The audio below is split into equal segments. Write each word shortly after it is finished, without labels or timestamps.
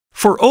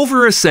For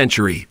over a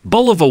century,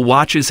 Bulova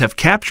watches have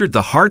captured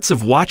the hearts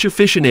of watch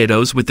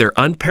aficionados with their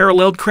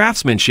unparalleled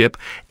craftsmanship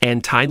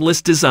and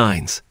timeless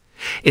designs.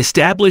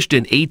 Established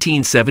in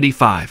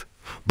 1875,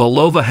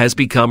 Bulova has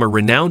become a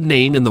renowned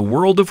name in the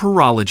world of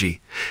horology,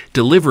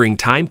 delivering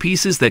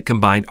timepieces that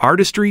combine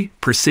artistry,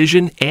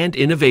 precision, and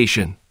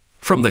innovation.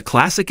 From the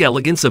classic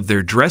elegance of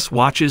their dress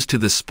watches to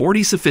the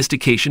sporty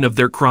sophistication of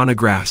their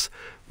chronographs,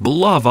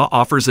 Bulova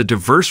offers a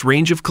diverse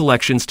range of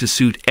collections to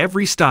suit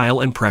every style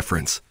and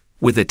preference.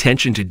 With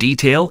attention to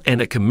detail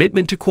and a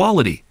commitment to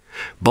quality,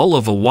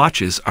 Bulova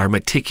watches are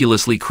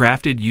meticulously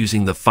crafted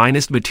using the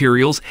finest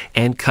materials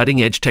and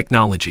cutting-edge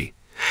technology.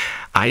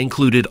 I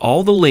included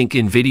all the link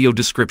in video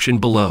description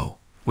below.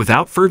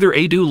 Without further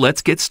ado,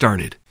 let's get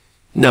started.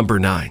 Number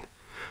 9.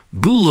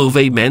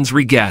 Bulova Men's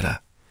Regatta.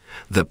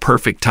 The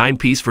perfect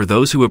timepiece for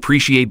those who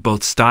appreciate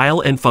both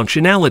style and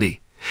functionality.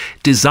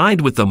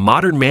 Designed with the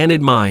modern man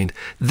in mind,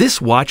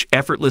 this watch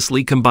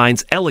effortlessly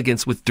combines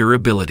elegance with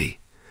durability.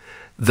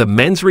 The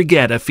Men's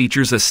Regatta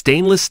features a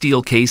stainless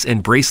steel case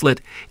and bracelet,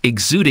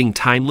 exuding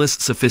timeless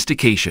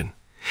sophistication.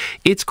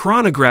 Its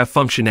chronograph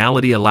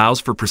functionality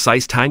allows for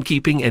precise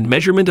timekeeping and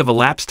measurement of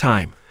elapsed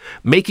time,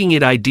 making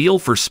it ideal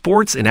for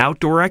sports and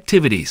outdoor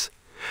activities.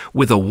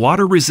 With a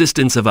water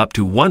resistance of up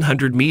to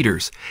 100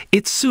 meters,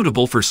 it's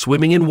suitable for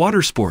swimming and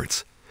water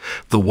sports.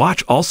 The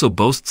watch also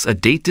boasts a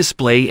date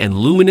display and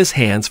luminous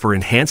hands for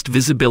enhanced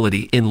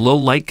visibility in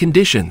low-light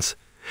conditions.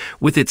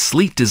 With its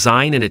sleek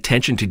design and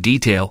attention to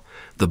detail,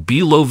 the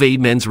Bulova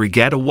Men's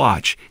Regatta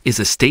watch is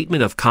a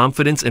statement of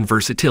confidence and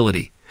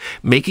versatility,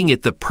 making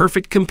it the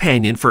perfect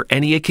companion for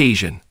any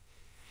occasion.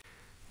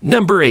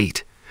 Number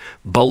 8.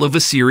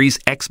 Bulova Series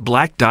X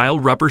Black Dial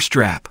Rubber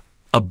Strap.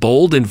 A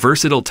bold and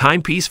versatile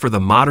timepiece for the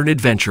modern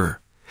adventurer.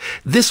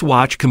 This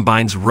watch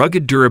combines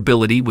rugged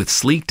durability with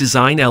sleek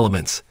design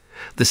elements.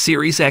 The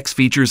Series X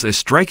features a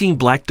striking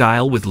black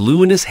dial with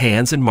luminous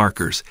hands and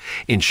markers,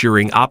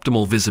 ensuring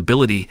optimal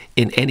visibility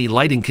in any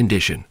lighting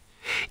condition.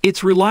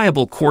 Its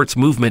reliable quartz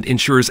movement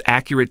ensures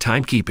accurate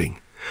timekeeping,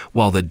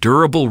 while the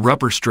durable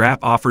rubber strap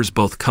offers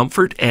both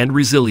comfort and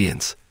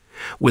resilience.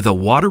 With a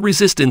water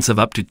resistance of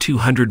up to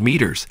 200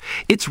 meters,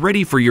 it's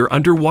ready for your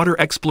underwater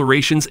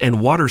explorations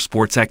and water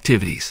sports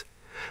activities.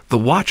 The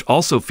watch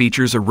also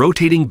features a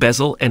rotating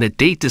bezel and a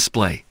date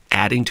display,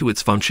 adding to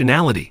its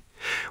functionality.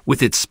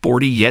 With its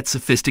sporty yet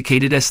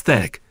sophisticated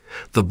aesthetic,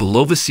 the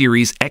Bulova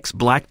Series X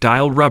Black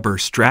Dial Rubber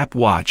Strap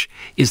watch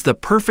is the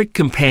perfect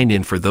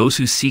companion for those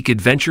who seek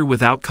adventure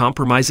without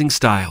compromising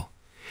style.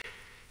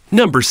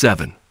 Number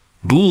 7.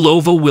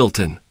 Bulova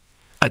Wilton.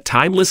 A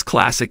timeless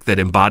classic that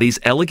embodies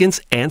elegance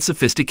and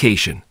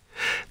sophistication.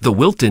 The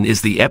Wilton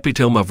is the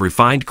epitome of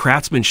refined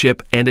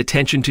craftsmanship and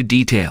attention to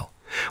detail.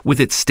 With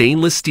its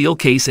stainless steel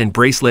case and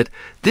bracelet,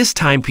 this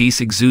timepiece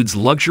exudes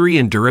luxury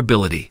and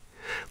durability.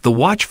 The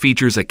watch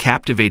features a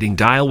captivating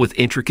dial with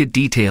intricate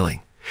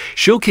detailing,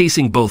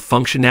 showcasing both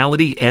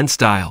functionality and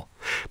style.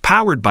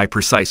 Powered by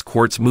precise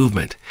quartz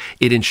movement,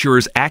 it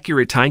ensures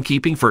accurate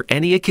timekeeping for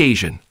any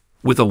occasion.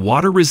 With a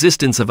water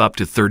resistance of up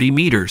to 30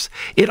 meters,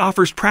 it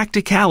offers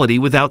practicality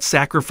without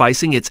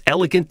sacrificing its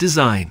elegant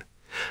design.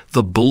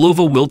 The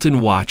Bulova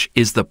Wilton watch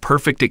is the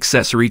perfect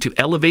accessory to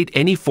elevate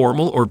any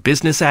formal or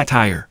business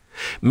attire,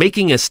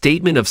 making a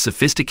statement of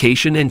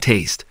sophistication and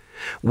taste.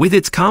 With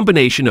its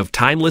combination of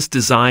timeless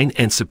design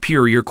and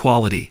superior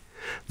quality,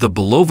 the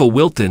Bulova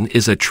Wilton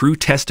is a true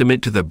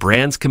testament to the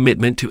brand's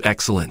commitment to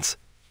excellence.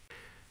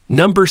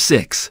 Number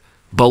 6.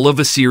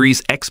 Bulova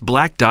Series X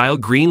Black Dial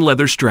Green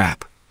Leather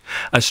Strap.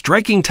 A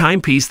striking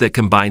timepiece that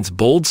combines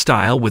bold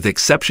style with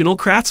exceptional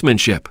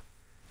craftsmanship.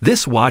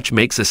 This watch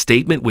makes a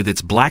statement with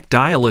its black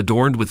dial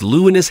adorned with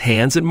luminous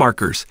hands and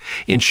markers,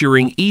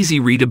 ensuring easy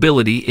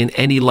readability in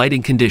any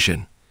lighting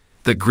condition.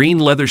 The green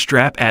leather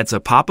strap adds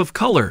a pop of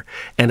color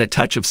and a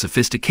touch of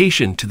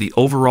sophistication to the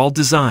overall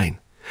design.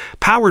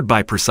 Powered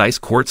by precise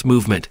quartz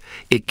movement,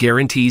 it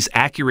guarantees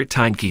accurate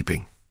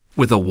timekeeping.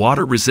 With a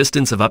water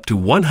resistance of up to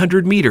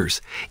 100 meters,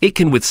 it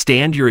can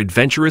withstand your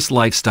adventurous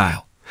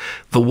lifestyle.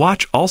 The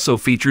watch also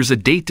features a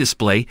date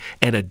display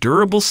and a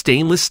durable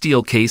stainless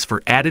steel case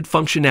for added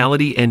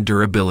functionality and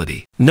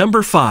durability.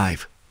 Number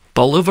 5.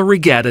 Bulova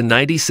Regatta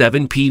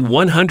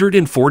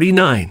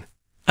 97P149.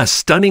 A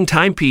stunning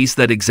timepiece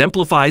that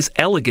exemplifies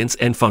elegance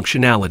and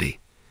functionality.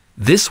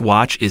 This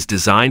watch is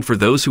designed for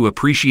those who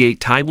appreciate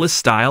timeless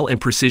style and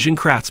precision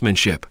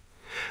craftsmanship.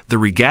 The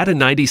Regatta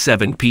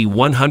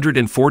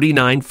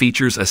 97P149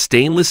 features a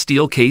stainless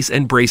steel case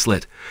and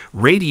bracelet,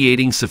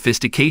 radiating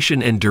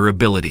sophistication and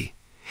durability.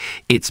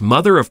 Its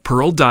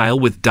mother-of-pearl dial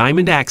with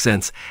diamond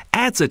accents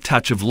adds a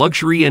touch of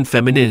luxury and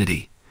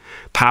femininity.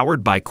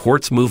 Powered by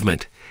quartz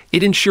movement,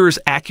 it ensures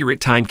accurate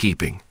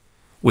timekeeping.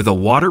 With a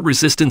water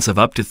resistance of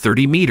up to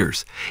 30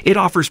 meters, it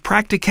offers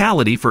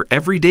practicality for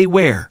everyday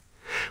wear.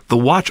 The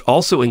watch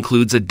also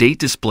includes a date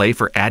display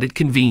for added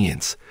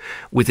convenience.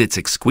 With its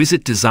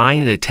exquisite design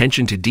and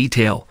attention to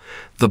detail,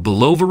 the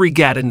Bulova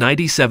Regatta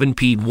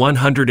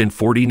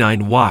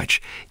 97P149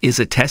 watch is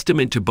a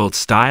testament to both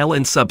style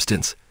and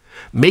substance.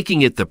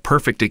 making it the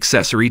perfect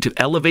accessory to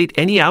elevate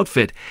any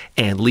outfit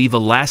and leave a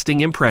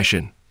lasting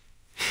impression.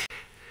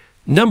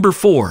 Number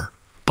 4.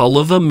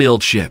 Bulova Mil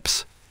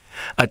Ships,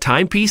 a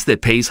timepiece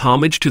that pays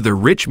homage to the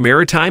rich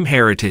maritime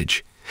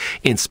heritage.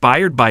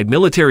 Inspired by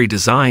military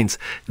designs,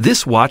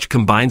 this watch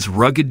combines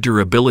rugged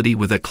durability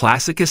with a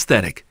classic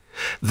aesthetic.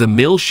 The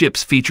Mil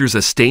Ships features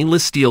a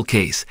stainless steel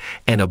case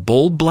and a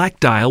bold black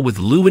dial with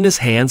luminous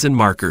hands and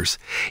markers,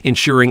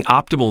 ensuring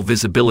optimal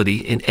visibility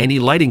in any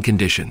lighting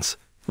conditions.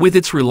 With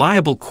its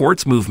reliable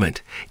quartz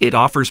movement, it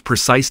offers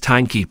precise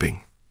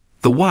timekeeping.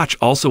 The watch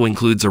also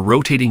includes a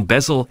rotating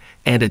bezel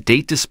and a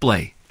date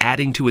display,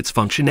 adding to its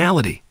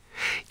functionality.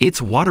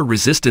 Its water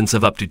resistance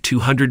of up to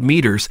 200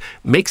 meters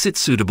makes it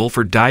suitable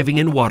for diving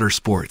and water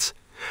sports.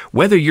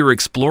 Whether you're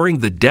exploring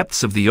the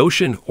depths of the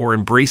ocean or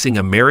embracing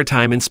a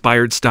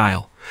maritime-inspired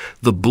style,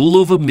 the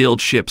Bulova Mil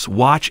Ships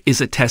watch is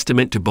a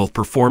testament to both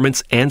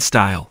performance and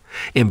style,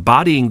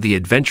 embodying the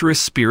adventurous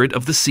spirit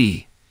of the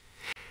sea.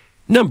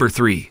 Number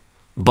 3.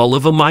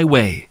 Bulova My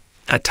Way,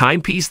 a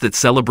timepiece that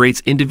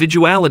celebrates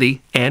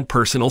individuality and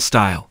personal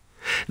style.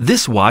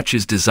 This watch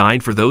is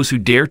designed for those who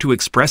dare to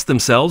express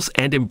themselves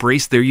and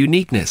embrace their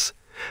uniqueness.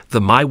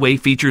 The My Way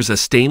features a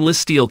stainless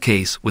steel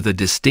case with a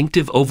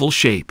distinctive oval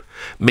shape,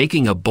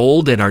 making a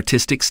bold and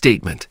artistic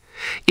statement.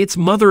 Its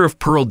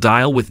mother-of-pearl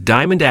dial with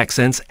diamond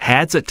accents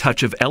adds a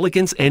touch of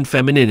elegance and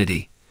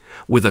femininity.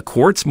 With a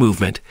quartz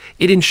movement,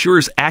 it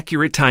ensures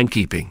accurate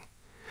timekeeping.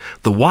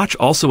 The watch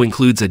also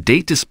includes a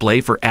date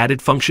display for added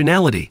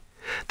functionality.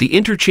 The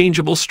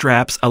interchangeable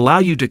straps allow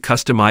you to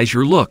customize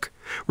your look,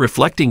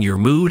 reflecting your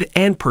mood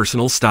and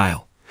personal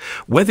style.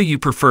 Whether you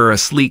prefer a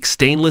sleek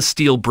stainless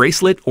steel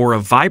bracelet or a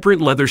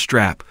vibrant leather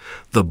strap,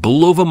 the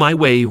Bulova My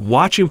Way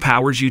watch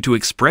empowers you to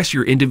express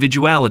your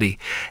individuality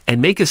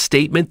and make a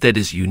statement that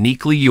is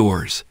uniquely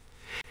yours.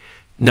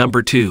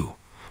 Number 2.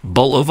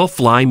 Bulova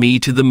Fly Me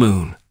to the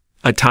Moon,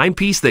 a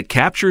timepiece that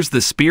captures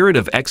the spirit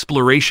of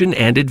exploration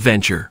and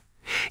adventure.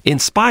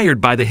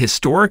 Inspired by the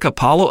historic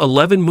Apollo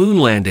 11 moon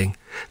landing,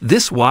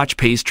 this watch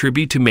pays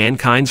tribute to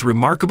mankind's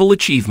remarkable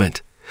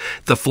achievement.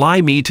 The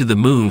Fly Me to the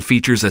Moon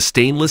features a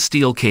stainless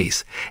steel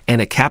case and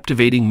a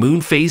captivating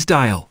moon phase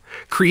dial,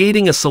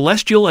 creating a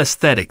celestial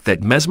aesthetic that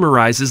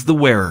mesmerizes the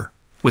wearer.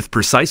 With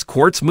precise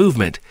quartz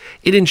movement,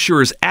 it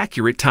ensures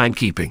accurate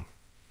timekeeping.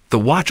 The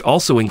watch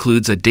also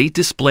includes a date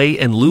display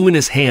and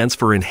luminous hands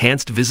for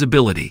enhanced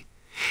visibility.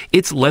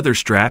 Its leather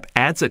strap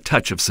adds a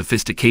touch of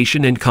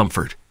sophistication and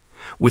comfort.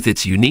 With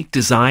its unique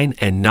design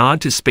and nod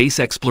to space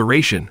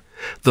exploration,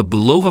 the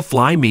Bulova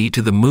Fly Me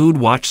to the Moon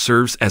watch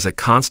serves as a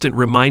constant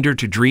reminder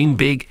to dream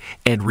big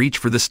and reach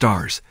for the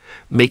stars,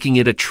 making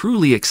it a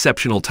truly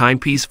exceptional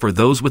timepiece for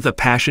those with a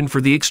passion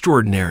for the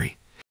extraordinary.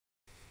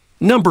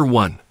 Number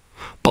 1.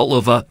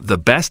 Bulova, the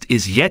best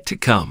is yet to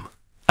come,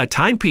 a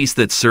timepiece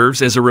that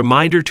serves as a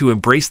reminder to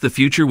embrace the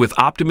future with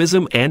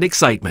optimism and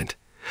excitement.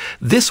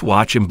 This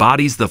watch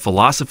embodies the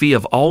philosophy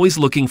of always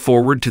looking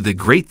forward to the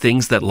great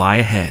things that lie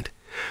ahead.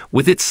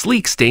 With its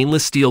sleek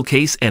stainless steel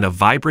case and a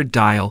vibrant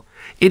dial,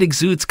 it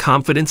exudes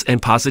confidence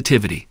and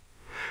positivity.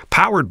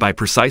 Powered by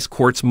precise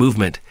quartz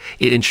movement,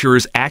 it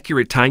ensures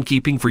accurate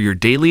timekeeping for your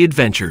daily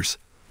adventures.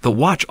 The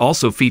watch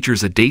also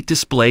features a date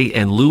display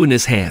and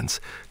luminous hands,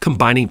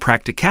 combining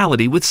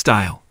practicality with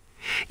style.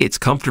 Its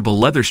comfortable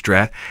leather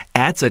strap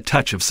adds a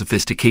touch of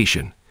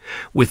sophistication.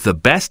 With "the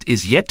best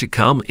is yet to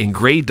come"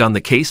 engraved on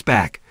the case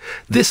back,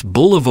 this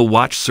Bulova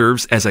watch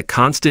serves as a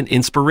constant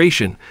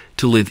inspiration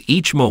to live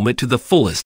each moment to the fullest